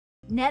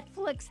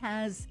Netflix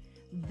has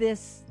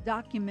this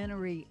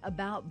documentary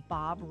about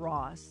Bob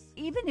Ross.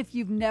 Even if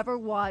you've never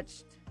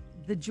watched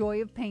The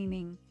Joy of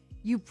Painting,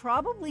 you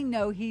probably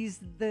know he's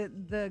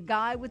the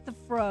guy with the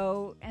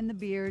fro and the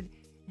beard,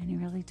 and he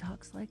really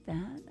talks like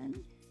that.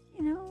 And,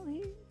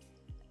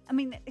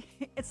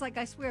 it's like,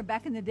 I swear,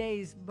 back in the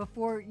days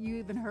before you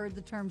even heard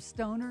the term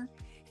stoner,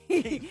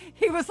 he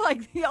was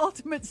like the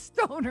ultimate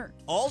stoner.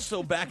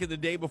 Also, back in the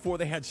day before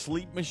they had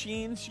sleep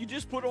machines, you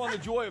just put on The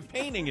Joy of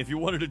Painting if you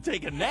wanted to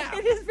take a nap.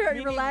 It is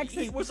very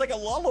relaxing. It was like a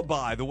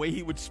lullaby, the way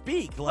he would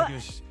speak. Like, it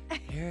was,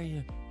 here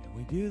you, and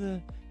we do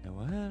the,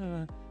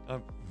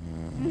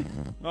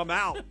 I'm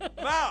out.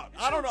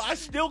 I don't know. I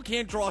still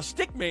can't draw a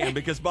stick man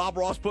because Bob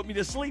Ross put me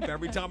to sleep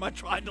every time I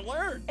tried to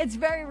learn. It's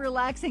very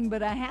relaxing,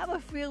 but I have a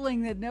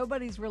feeling that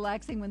nobody's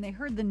relaxing when they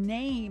heard the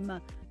name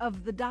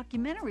of the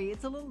documentary.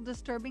 It's a little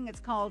disturbing. It's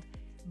called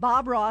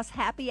Bob Ross,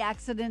 Happy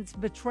Accidents,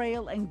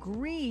 Betrayal, and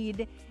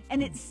Greed.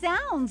 And it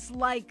sounds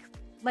like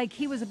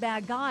he was a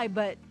bad guy,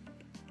 but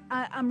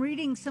I'm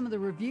reading some of the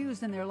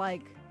reviews, and they're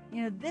like,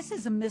 this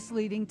is a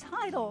misleading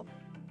title.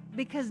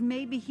 Because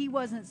maybe he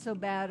wasn't so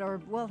bad, or,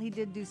 well, he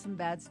did do some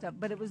bad stuff,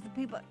 but it was the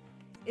people.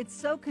 It's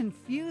so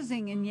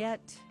confusing, and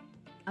yet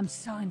I'm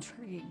so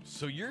intrigued.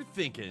 So you're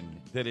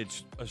thinking that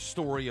it's a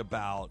story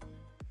about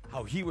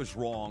how he was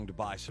wronged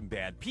by some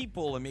bad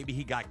people, and maybe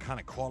he got kind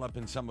of caught up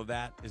in some of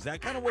that? Is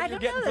that kind of what you're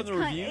getting from the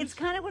reviews? It's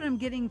kind of what I'm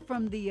getting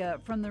from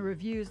the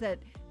reviews, that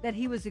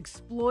he was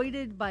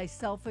exploited by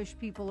selfish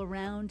people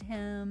around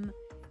him,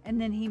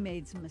 and then he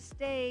made some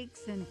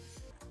mistakes, and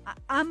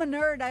I'm a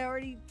nerd. I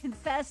already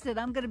confessed it.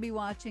 I'm going to be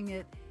watching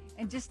it,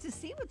 and just to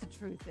see what the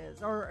truth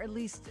is, or at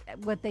least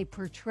what they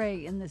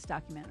portray in this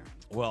documentary.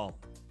 Well,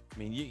 I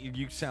mean,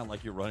 you sound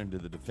like you're running to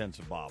the defense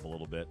of Bob a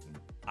little bit, and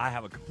I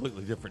have a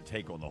completely different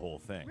take on the whole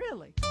thing.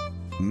 Really?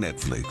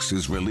 Netflix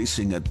is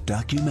releasing a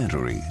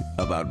documentary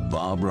about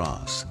Bob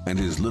Ross and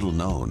his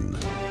little-known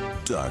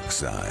dark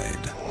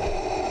side.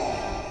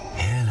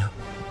 Hello,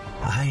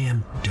 I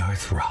am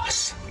Darth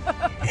Ross,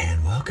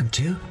 and welcome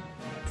to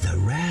The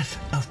Wrath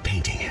of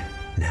Painting.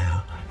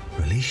 Now,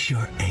 release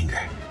your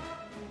anger.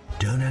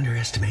 Don't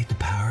underestimate the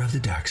power of the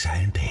dark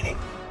side in painting.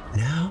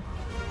 Now,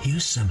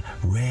 use some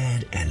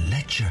red and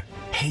let your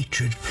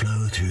hatred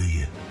flow through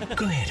you.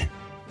 Go ahead and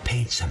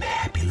paint some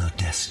happy little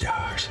Death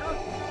Stars.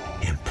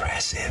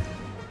 Impressive.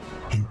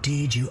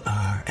 Indeed, you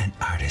are an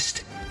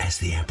artist, as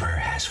the Emperor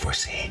has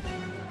foreseen.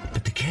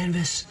 But the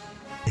canvas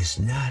is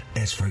not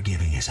as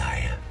forgiving as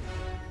I am.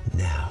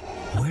 Now,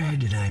 where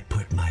did I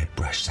put my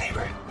brush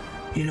saber?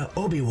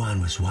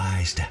 Obi-Wan was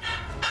wise to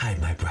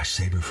hide my brush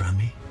saber from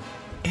me.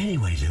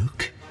 Anyway,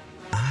 Luke,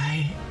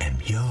 I am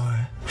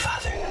your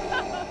father.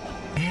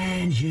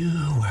 And you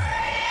were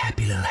a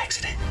happy little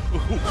accident.